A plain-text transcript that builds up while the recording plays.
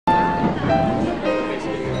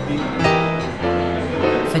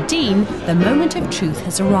17, the moment of truth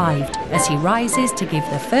has arrived as he rises to give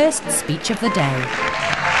the first speech of the day.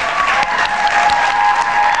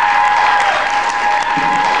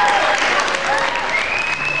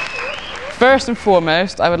 First and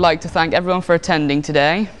foremost, I would like to thank everyone for attending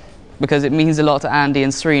today, because it means a lot to Andy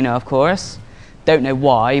and Serena, of course. Don't know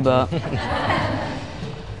why, but...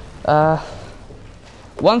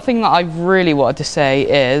 one thing that I really wanted to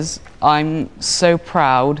say is I'm so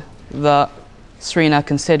proud that Serena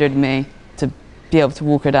considered me to be able to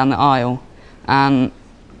walk her down the aisle. And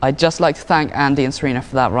I'd just like to thank Andy and Serena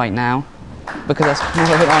for that right now, because that's more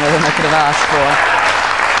of an honour than I could have asked for.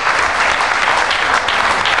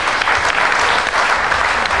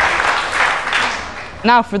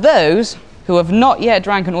 Now, for those who have not yet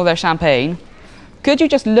drank all their champagne, could you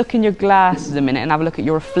just look in your glasses a minute and have a look at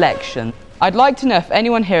your reflection? I'd like to know if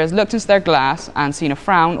anyone here has looked into their glass and seen a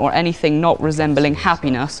frown or anything not resembling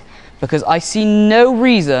happiness, because I see no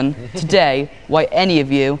reason today why any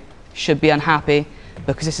of you should be unhappy,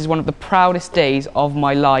 because this is one of the proudest days of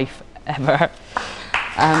my life ever.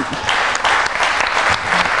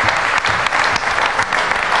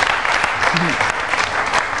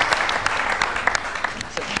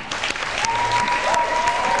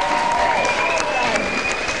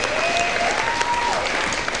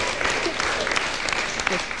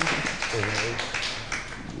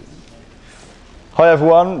 Hi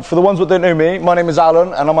everyone, for the ones that don't know me, my name is Alan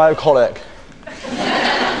and I'm an alcoholic.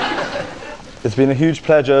 It's been a huge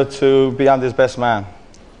pleasure to be Andy's best man.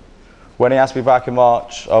 When he asked me back in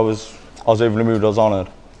March, I was over the moon, I was honoured.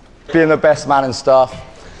 Being the best man and stuff,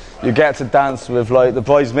 you get to dance with like the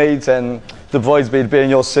bridesmaids and the bridesmaid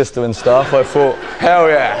being your sister and stuff. I thought, hell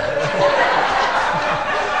yeah.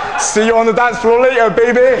 See you on the dance floor later,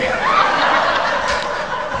 baby.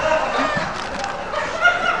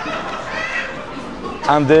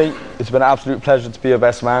 Andy, it's been an absolute pleasure to be your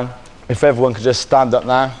best man. If everyone could just stand up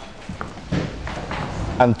now.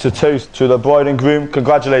 And to toast to the bride and groom,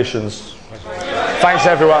 congratulations. Thanks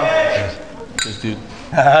everyone. Cheers, dude.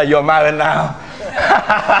 You're married now.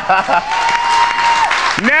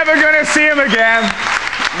 Never gonna see him again.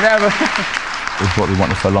 Never. It was what we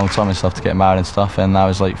wanted for a long time and stuff, to get married and stuff, and now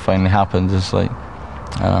it's like finally happened. It's like,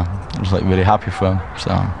 I was like really happy for him,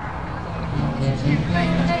 so.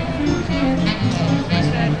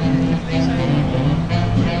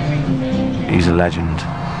 He's a legend,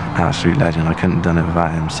 absolute legend. I couldn't have done it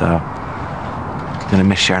without him, so I'm gonna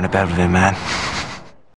miss sharing a bed with him, man.